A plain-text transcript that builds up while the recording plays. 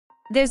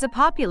There's a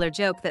popular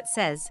joke that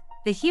says,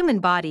 the human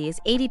body is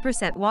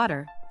 80%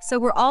 water, so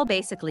we're all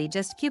basically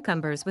just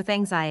cucumbers with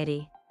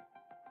anxiety.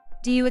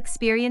 Do you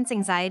experience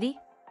anxiety?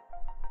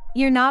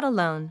 You're not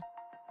alone.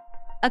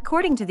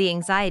 According to the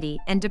Anxiety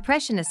and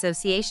Depression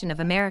Association of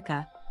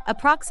America,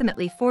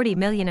 approximately 40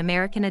 million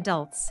American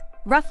adults,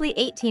 roughly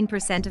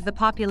 18% of the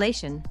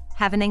population,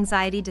 have an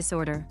anxiety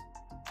disorder.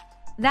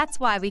 That's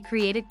why we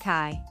created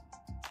Kai.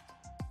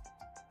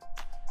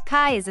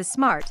 Kai is a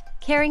smart,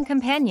 caring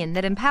companion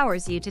that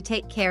empowers you to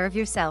take care of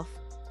yourself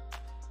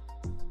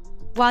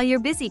while you're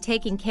busy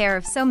taking care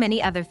of so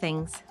many other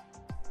things.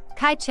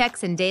 Kai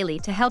checks in daily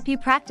to help you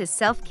practice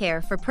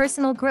self-care for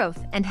personal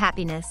growth and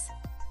happiness.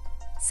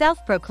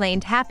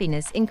 Self-proclaimed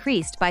happiness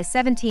increased by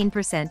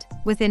 17%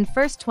 within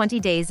first 20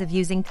 days of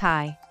using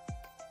Kai.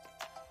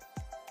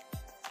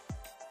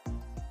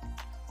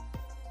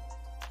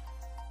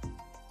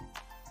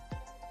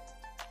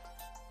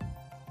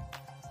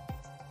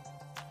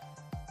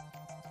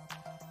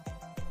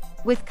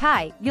 With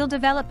Kai, you'll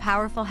develop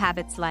powerful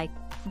habits like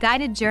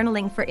guided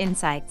journaling for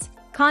insights,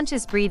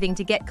 conscious breathing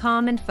to get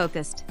calm and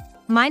focused,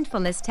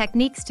 mindfulness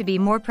techniques to be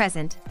more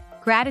present,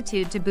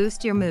 gratitude to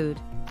boost your mood,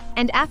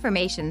 and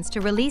affirmations to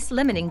release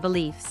limiting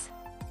beliefs.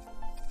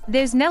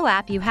 There's no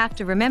app you have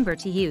to remember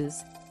to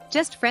use,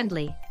 just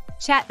friendly,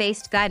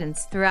 chat-based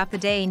guidance throughout the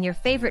day in your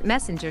favorite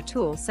messenger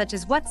tools such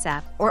as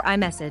WhatsApp or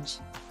iMessage.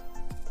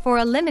 For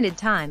a limited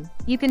time,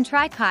 you can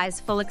try Kai's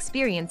full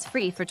experience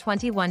free for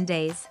 21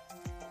 days.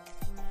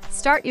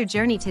 Start your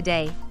journey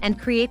today and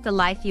create the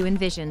life you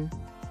envision.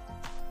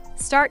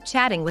 Start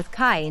chatting with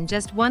Kai in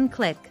just one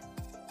click.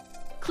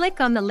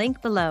 Click on the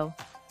link below.